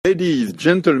Ladies,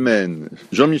 gentlemen,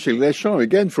 Jean-Michel Glachan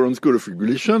again from School of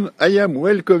Regulation. I am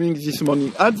welcoming this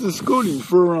morning at the school in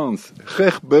Florence,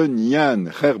 Gerben Jan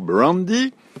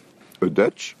Gerbrandy, a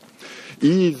Dutch.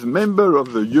 He is member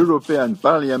of the European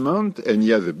Parliament and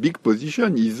he has a big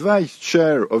position. He is vice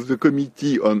chair of the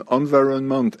Committee on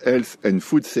Environment, Health and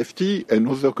Food Safety and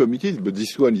other committees, but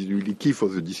this one is really key for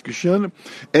the discussion,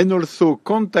 and also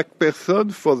contact person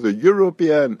for the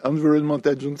European Environment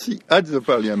Agency at the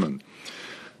Parliament.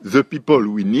 The people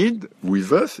we need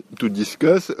with us to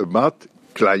discuss about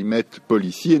climate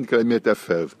policy and climate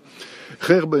affairs.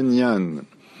 Gerben Jan,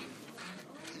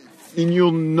 in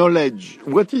your knowledge,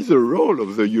 what is the role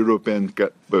of the European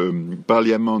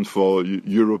Parliament for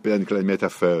European climate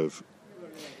affairs?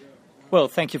 Well,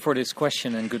 thank you for this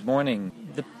question and good morning.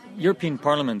 The European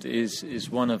Parliament is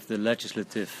one of the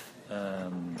legislative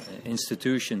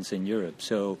institutions in Europe.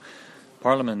 So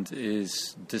Parliament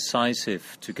is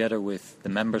decisive together with the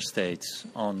member states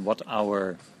on what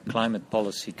our climate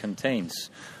policy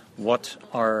contains. What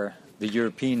are the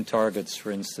European targets, for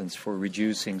instance, for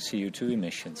reducing CO2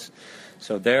 emissions?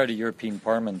 So there the European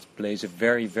Parliament plays a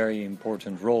very, very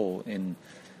important role in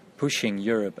pushing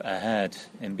Europe ahead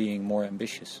and being more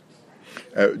ambitious.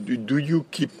 Do you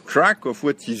keep track of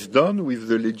what is done with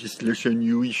the legislation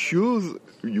you issue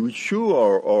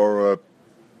or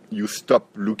you stop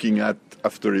looking at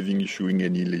after having issuing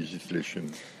any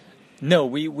legislation? No,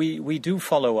 we do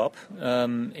follow up.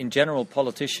 In general,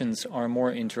 politicians are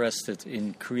more interested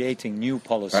in creating new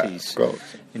policies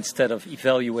instead of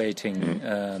evaluating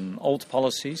old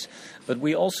policies. But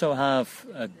we also have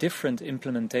different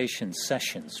implementation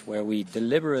sessions where we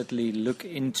deliberately look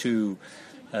into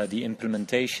the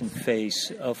implementation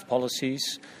phase of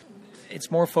policies. It's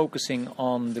more focusing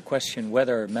on the question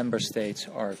whether member states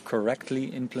are correctly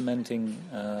implementing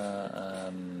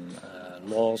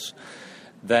laws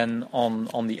than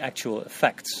on the actual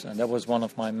effects. And that was one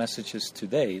of my messages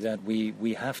today, that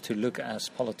we have to look as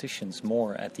politicians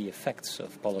more at the effects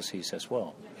of policies as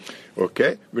well.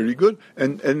 Okay, very good.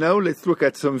 And now let's look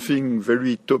at something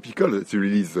very topical. It's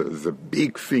really the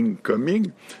big thing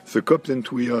coming, the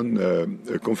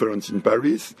COP21 conference in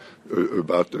Paris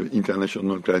about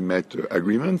international climate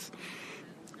agreements.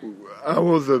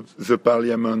 How the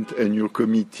Parliament and your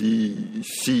committee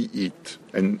see it,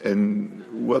 and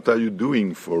what are you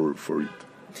doing for it?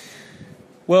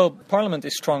 Well, Parliament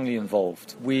is strongly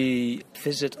involved. We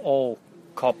visit all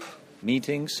COP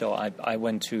meetings. So I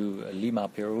went to Lima,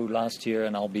 Peru last year,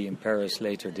 and I'll be in Paris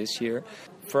later this year.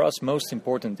 For us, most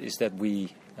important is that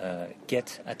we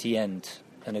get at the end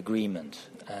an agreement.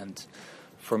 And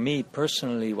for me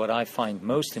personally, what I find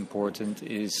most important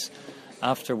is,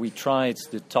 after we tried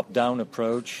the top-down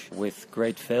approach with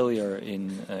great failure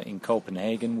in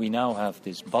Copenhagen, we now have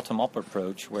this bottom-up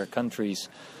approach where countries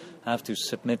have to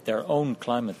submit their own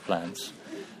climate plans.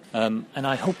 And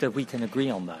I hope that we can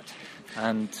agree on that.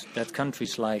 And that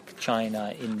countries like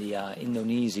China, India,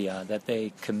 Indonesia, that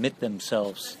they commit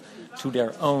themselves to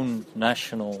their own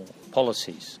national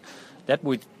policies. That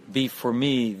would be, for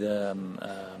me, the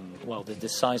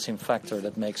decisive factor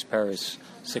that makes Paris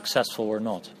successful or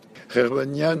not.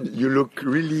 Gerben Jan, you look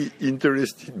really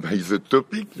interested by the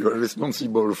topic you are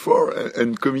responsible for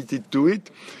and committed to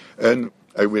it. And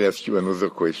I will ask you another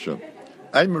question.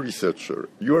 I'm a researcher.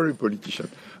 You are a politician.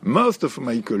 Most of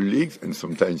my colleagues, and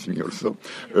sometimes me also,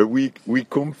 we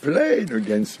complain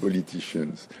against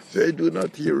politicians. They do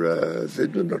not hear us. They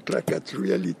do not look at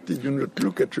reality. Do not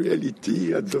look at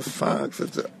reality, at the facts,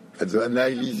 at the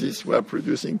analysis we are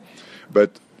producing.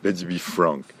 But let's be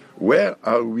frank. Where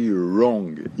are we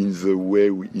wrong in the way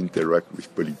we interact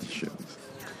with politicians?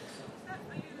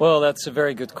 Well, that's a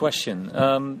very good question.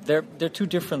 They're two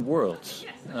different worlds,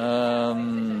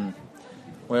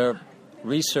 where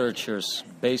researchers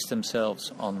base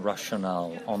themselves on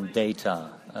rationale, on data,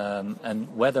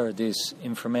 and whether this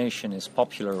information is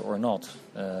popular or not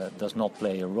does not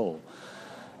play a role.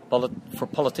 For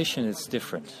politicians, it's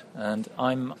different. And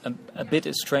I'm a bit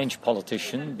a strange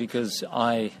politician because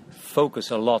I focus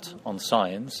a lot on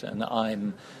science, and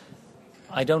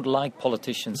I don't like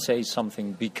politicians say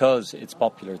something because it's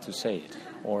popular to say it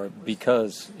or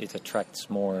because it attracts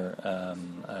more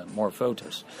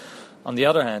voters. On the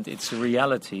other hand, it's a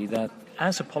reality that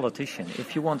as a politician,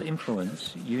 if you want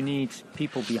influence, you need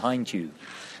people behind you.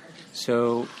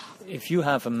 So if you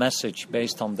have a message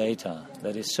based on data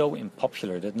that is so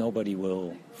unpopular that nobody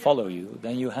will follow you,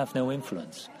 then you have no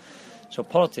influence. So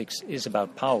politics is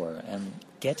about power, and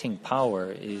getting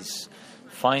power is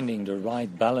finding the right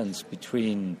balance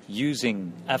between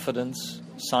using evidence,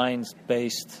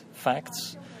 science-based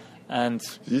facts, and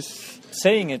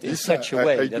saying it in such a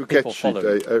way I that do people catch follow.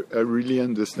 It. I really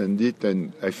understand it,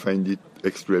 and I find it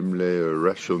extremely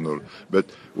rational.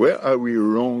 But where are we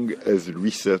wrong as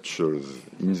researchers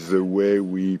in the way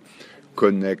we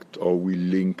connect or we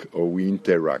link or we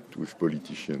interact with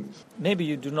politicians? Maybe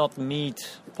you do not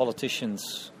meet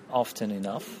politicians often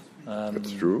enough.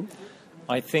 That's true.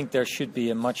 I think there should be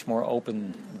a much more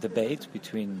open debate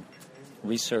between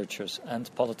researchers and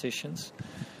politicians.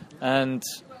 And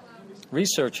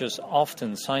researchers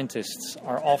often, scientists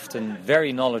are often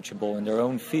very knowledgeable in their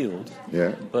own field,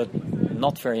 but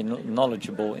not very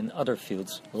knowledgeable in other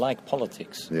fields like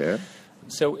politics. Yeah.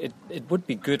 So it would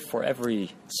be good for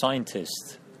every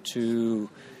scientist to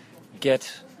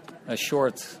get a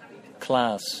short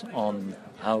class on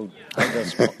how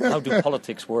do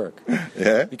politics work?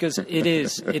 Yeah. Because it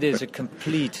is a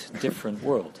complete different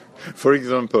world. For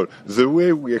example, the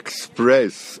way we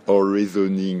express our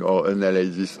reasoning or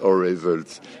analysis or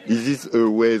results, is this a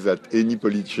way that any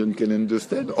politician can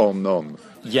understand or none?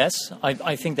 Yes,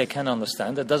 I think they can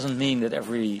understand. That doesn't mean that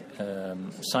every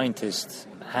scientist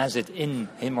has it in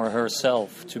him or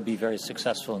herself to be very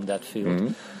successful in that field.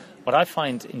 Mm-hmm. What I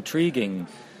find intriguing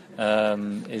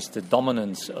is the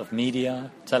dominance of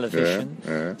media, television.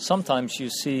 Yeah. Sometimes you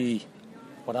see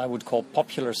what I would call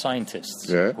popular scientists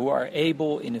who are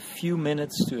able in a few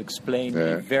minutes to explain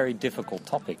a very difficult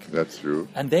topic. That's true.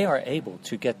 And they are able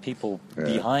to get people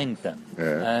behind them.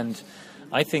 Yeah. And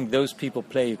I think those people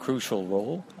play a crucial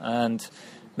role. And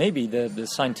maybe the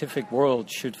scientific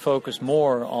world should focus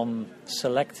more on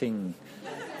selecting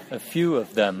a few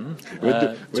of them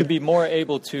to be more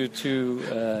able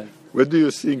to what do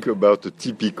you think about a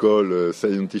typical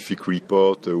scientific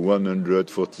report,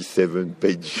 147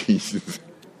 pages?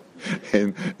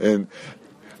 and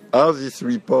are these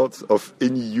reports of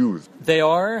any use? They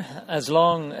are, as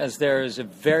long as there is a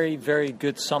very, very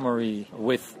good summary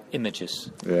with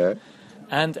images. Yeah.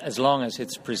 And as long as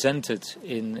it's presented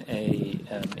in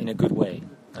a good way.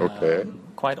 Okay.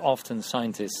 Quite often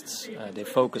scientists, they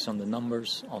focus on the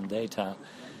numbers, on data.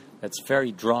 That's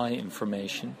very dry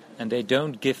information, and they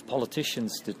don't give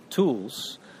politicians the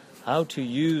tools how to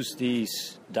use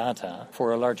these data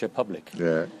for a larger public.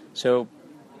 Yeah. So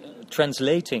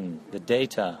translating the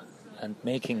data and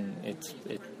making it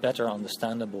better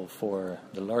understandable for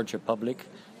the larger public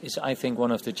is, I think,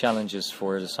 one of the challenges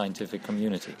for the scientific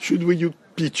community. Should we use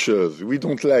pictures? We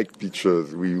don't like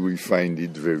pictures. We find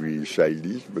it very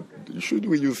childish, but should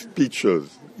we use pictures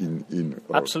in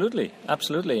Absolutely.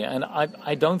 And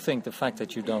I don't think the fact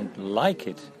that you don't like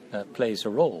it plays a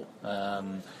role.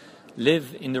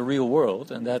 Live in the real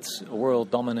world, and that's a world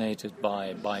dominated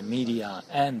by media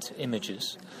and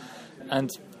images. And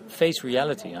face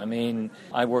reality. I mean,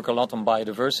 I work a lot on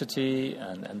biodiversity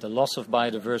and the loss of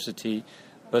biodiversity,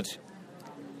 but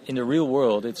in the real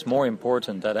world, it's more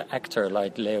important that an actor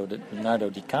like Leonardo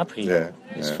DiCaprio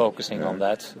is focusing on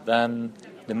that than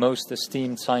the most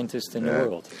esteemed scientist in the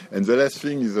world. And the last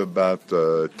thing is about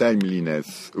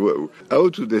timeliness. How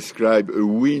to describe a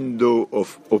window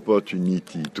of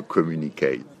opportunity to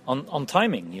communicate? On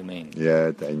timing, you mean?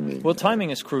 Yeah, timing. Well, timing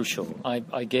is crucial.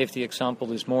 I gave the example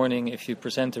this morning. If you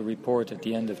present a report at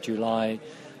the end of July,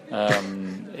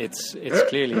 it's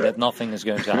clearly that nothing is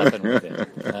going to happen with it.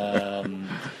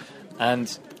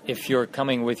 And if you're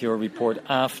coming with your report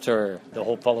after the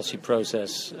whole policy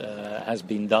process has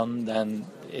been done, then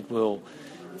it will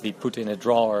be put in a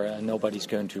drawer and nobody's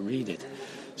going to read it.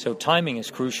 So timing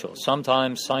is crucial.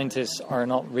 Sometimes scientists are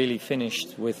not really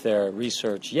finished with their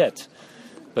research yet.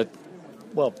 But,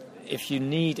 well, if you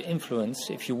need influence,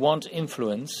 if you want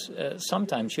influence,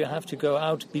 sometimes you have to go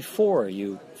out before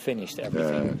you finished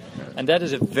everything. And that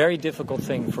is a very difficult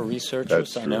thing for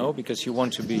researchers, I know, because you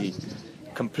want to be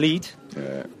complete.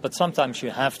 But sometimes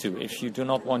you have to, if you do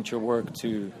not want your work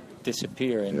to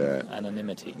disappear in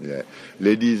anonymity. Yeah.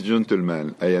 Ladies and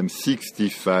gentlemen, I am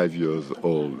 65 years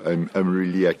old. I'm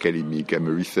really academic. I'm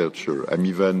a researcher. I'm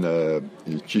even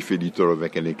chief editor of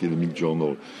an academic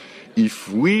journal. If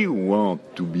we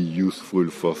want to be useful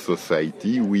for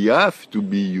society, we have to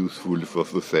be useful for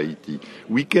society.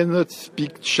 We cannot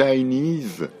speak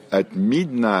Chinese at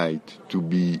midnight to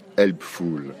be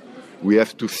helpful. We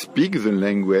have to speak the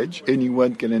language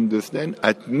anyone can understand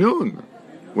at noon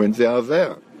when they are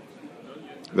there.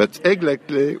 That's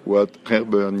exactly what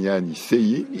Herbert Nian is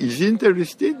saying. He's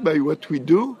interested by what we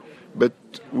do, but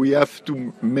we have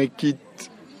to make it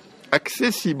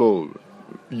accessible,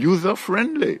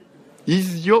 user-friendly.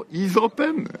 He's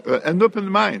open, an open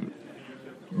mind.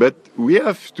 But we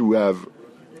have to have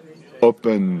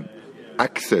open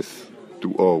access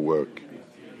to our work.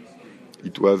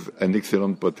 It was an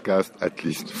excellent podcast, at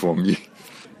least for me.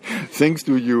 Thanks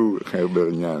to you,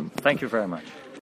 Herbert Jan. Thank you very much.